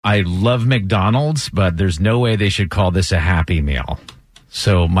I love McDonald's, but there's no way they should call this a Happy Meal.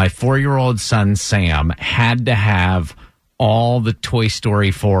 So my 4-year-old son, Sam, had to have all the Toy Story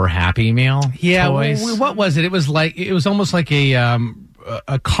 4 Happy Meal toys. What was it? It was almost like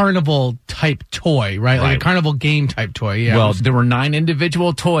a carnival type toy, right? Like a carnival game type toy. Yeah. Well, there were 9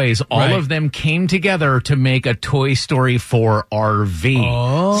 individual toys. All of them came together to make a Toy Story 4 RV.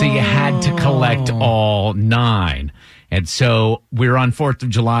 Oh. So you had to collect all 9. And so we're on 4th of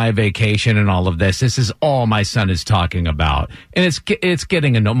July vacation and all of this. This is all my son is talking about. And it's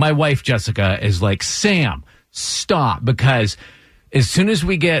getting annoying. My wife, Jessica, is like, Sam, stop. Because as soon as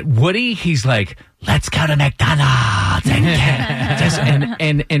we get Woody, he's like, let's go to McDonald's.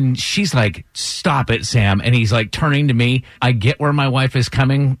 And she's like, stop it, Sam. And he's like turning to me. I get where my wife is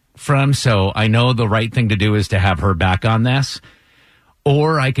coming from. So I know the right thing to do is to have her back on this.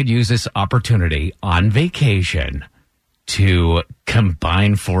 Or I could use this opportunity on vacation to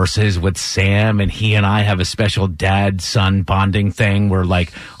combine forces with Sam, and he and I have a special dad-son bonding thing. We're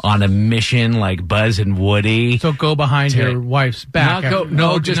like on a mission like Buzz and Woody. So go behind your wife's back. Do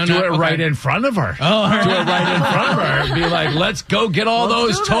it right in front of her. Oh, do it right in front of her and be like, let's go get all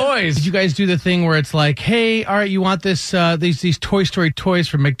those toys. Did you guys do the thing where it's like, hey, all right, you want this these Toy Story toys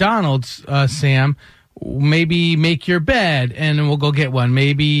from McDonald's, Sam? Maybe make your bed and we'll go get one.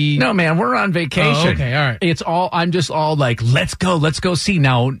 Maybe. No, man, we're on vacation. Oh, okay, all right. I'm just all like, let's go see.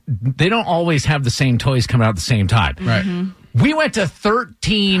 Now, they don't always have the same toys coming out at the same time. Right. Mm-hmm. We went to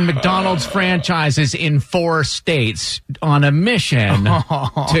 13 McDonald's franchises in 4 states on a mission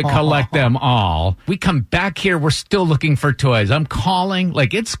to collect them all. We come back here, we're still looking for toys. I'm calling,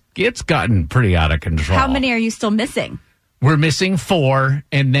 like it's gotten pretty out of control. How many are you still missing? We're missing 4,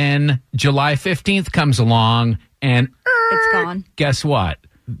 and then July 15th comes along, and it's gone. Guess what?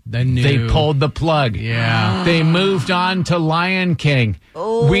 They pulled the plug. Yeah. They moved on to Lion King.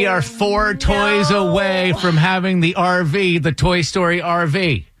 Oh, we are 4 toys away from having the RV, the Toy Story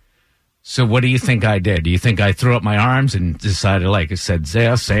RV. So what do you think I did? Do you think I threw up my arms and decided, like I said, say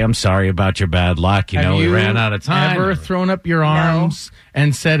I'm sorry about your bad luck. Have we ran out of time. Ever thrown up your arms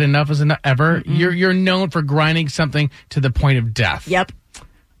and said enough is enough? Ever? Mm-hmm. You're known for grinding something to the point of death. Yep.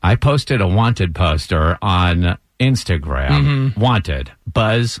 I posted a wanted poster on Instagram. Mm-hmm. Wanted.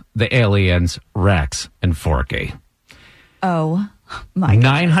 Buzz, the aliens, Rex, and Forky. Oh, my God.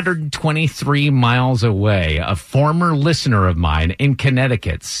 923 miles away, a former listener of mine in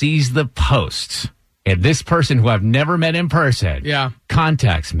Connecticut sees the post. And this person, who I've never met in person,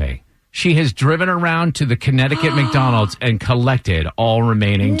 contacts me. She has driven around to the Connecticut McDonald's and collected all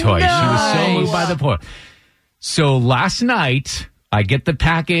remaining toys. Nice. She was so moved by the point. So last night, I get the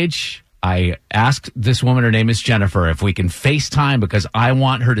package. I asked this woman, her name is Jennifer, if we can FaceTime because I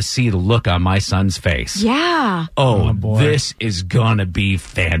want her to see the look on my son's face. Yeah. Oh boy. This is going to be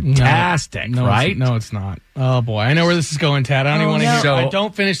fantastic, right? No, it's not. Oh, boy. I know where this is going, Tad. I don't even want to hear it. So,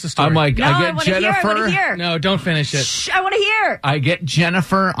 don't finish the story. I'm like, no, I get Jennifer. I want to hear. No, don't finish it. Shh, I want to hear. I get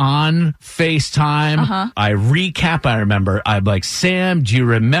Jennifer on FaceTime. I recap. I remember. I'm like, Sam, do you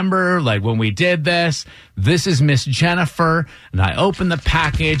remember like when we did this? This is Miss Jennifer. And I open the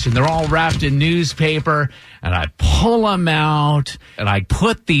package and they're all wrapped in newspaper. And I pull them out and I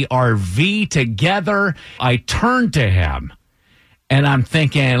put the RV together. I turn to him and I'm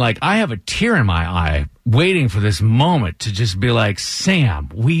thinking, like, I have a tear in my eye waiting for this moment to just be like, Sam,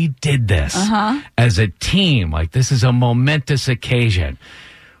 we did this as a team. Like, this is a momentous occasion.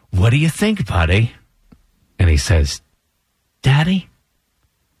 What do you think, buddy? And he says, Daddy,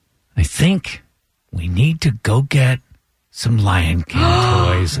 I think we need to go get some Lion King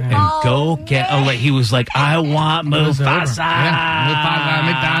toys and go get. He was like, I want Mufasa. Yeah, Mufasa,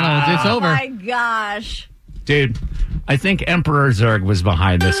 McDonald's. It's over. Oh my gosh, dude! I think Emperor Zurg was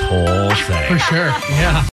behind this whole thing for sure. Yeah.